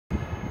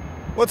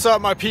What's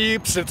up, my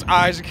peeps? It's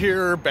Isaac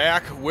here,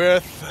 back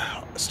with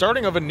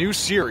starting of a new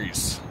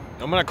series.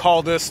 I'm going to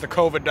call this the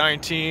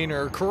COVID-19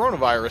 or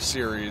coronavirus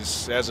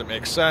series, as it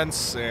makes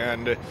sense.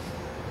 And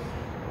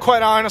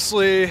quite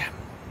honestly,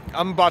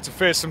 I'm about to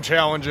face some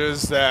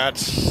challenges that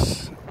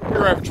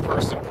your average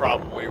person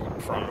probably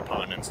would frown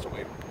upon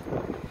instantly.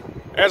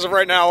 As of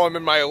right now, I'm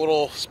in my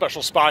little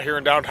special spot here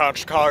in downtown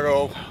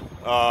Chicago.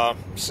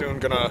 Soon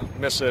gonna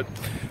miss it.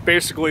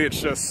 Basically, it's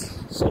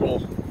just this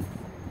little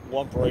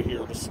lump right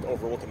here, just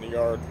overlooking the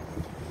yard.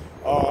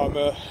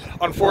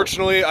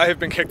 Unfortunately, I have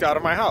been kicked out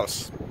of my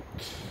house.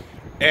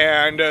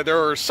 And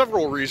there are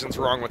several reasons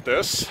wrong with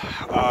this.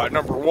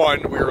 Number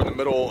one, we are in the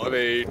middle of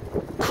a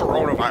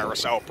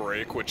coronavirus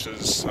outbreak, which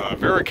is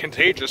very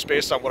contagious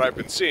based on what I've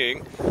been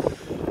seeing.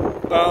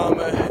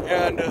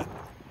 And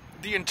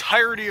the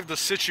entirety of the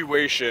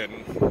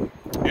situation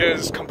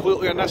is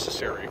completely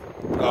unnecessary.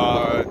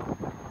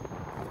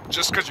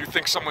 Just because you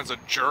think someone's a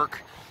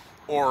jerk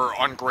or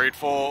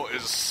ungrateful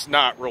is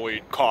not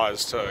really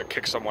cause to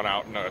kick someone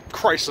out in a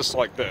crisis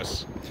like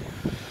this.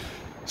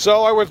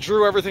 So I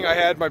withdrew everything I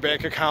had in my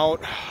bank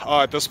account.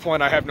 At this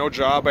point, I have no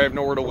job, I have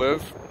nowhere to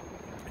live,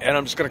 and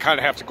I'm just going to kind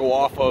of have to go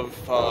off of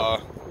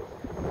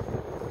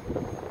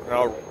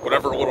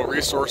whatever little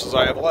resources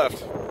I have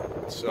left.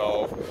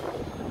 So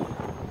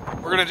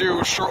we're going to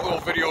do short little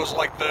videos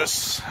like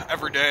this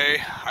every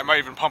day. I might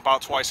even pump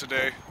out twice a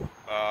day,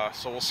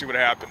 so we'll see what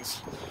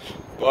happens.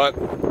 But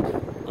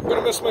I'm going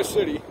to miss my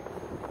city.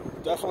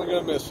 Definitely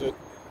going to miss it.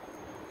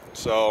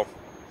 So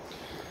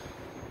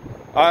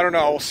I don't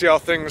know, we'll see how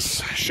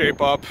things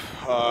shape up.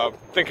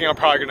 Thinking I'm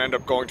probably going to end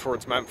up going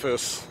towards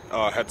Memphis,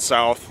 head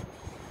south.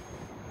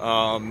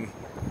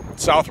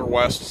 South or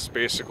west,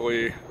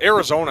 basically.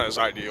 Arizona is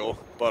ideal,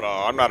 but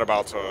I'm not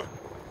about to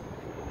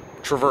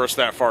traverse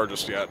that far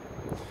just yet.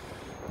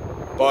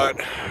 But,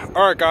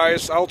 alright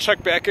guys, I'll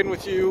check back in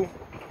with you,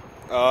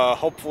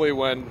 hopefully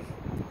when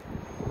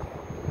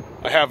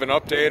I have an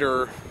update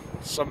or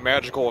some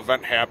magical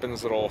event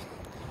happens that'll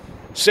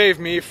save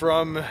me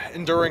from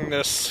enduring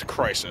this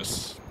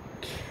crisis.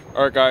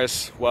 Alright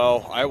guys,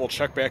 well, I will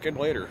check back in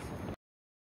later.